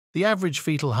The average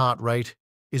fetal heart rate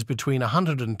is between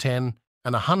 110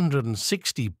 and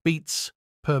 160 beats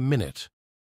per minute.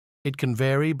 It can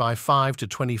vary by 5 to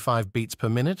 25 beats per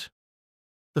minute.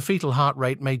 The fetal heart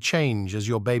rate may change as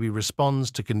your baby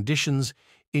responds to conditions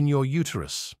in your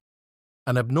uterus.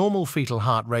 An abnormal fetal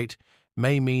heart rate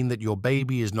may mean that your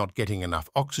baby is not getting enough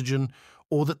oxygen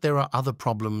or that there are other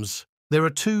problems. There are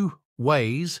two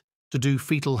ways to do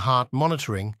fetal heart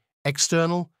monitoring: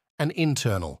 external and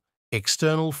internal.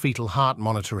 External fetal heart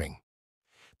monitoring.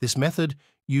 This method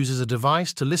uses a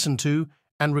device to listen to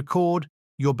and record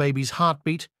your baby's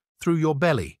heartbeat through your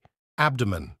belly,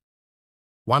 abdomen.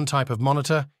 One type of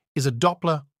monitor is a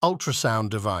Doppler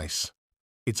ultrasound device.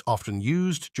 It's often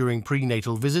used during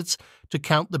prenatal visits to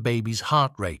count the baby's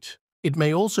heart rate. It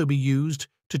may also be used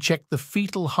to check the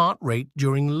fetal heart rate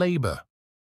during labor.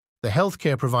 The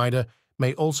healthcare provider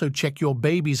may also check your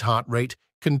baby's heart rate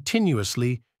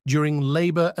continuously during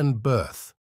labor and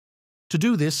birth. To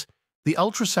do this, the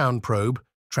ultrasound probe,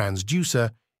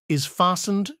 transducer, is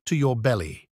fastened to your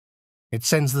belly. It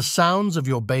sends the sounds of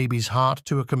your baby's heart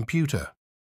to a computer.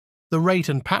 The rate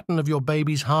and pattern of your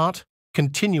baby's heart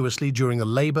continuously during the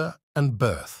labor and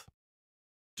birth.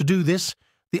 To do this,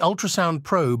 the ultrasound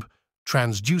probe,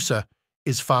 transducer,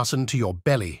 is fastened to your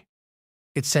belly.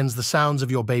 It sends the sounds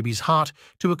of your baby's heart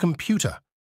to a computer.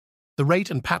 The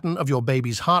rate and pattern of your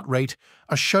baby's heart rate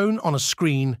are shown on a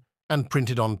screen and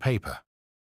printed on paper.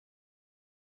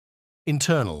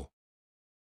 Internal.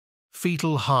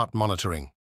 Fetal heart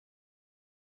monitoring.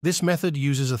 This method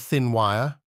uses a thin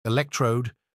wire,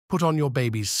 electrode, put on your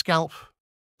baby's scalp.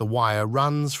 The wire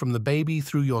runs from the baby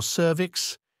through your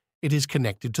cervix. It is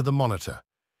connected to the monitor.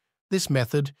 This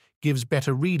method gives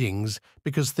better readings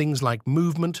because things like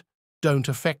movement don't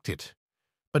affect it.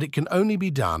 But it can only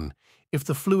be done if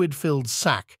the fluid-filled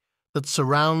sac that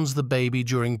surrounds the baby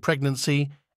during pregnancy,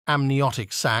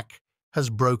 amniotic sac, has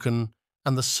broken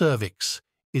and the cervix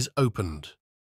is opened.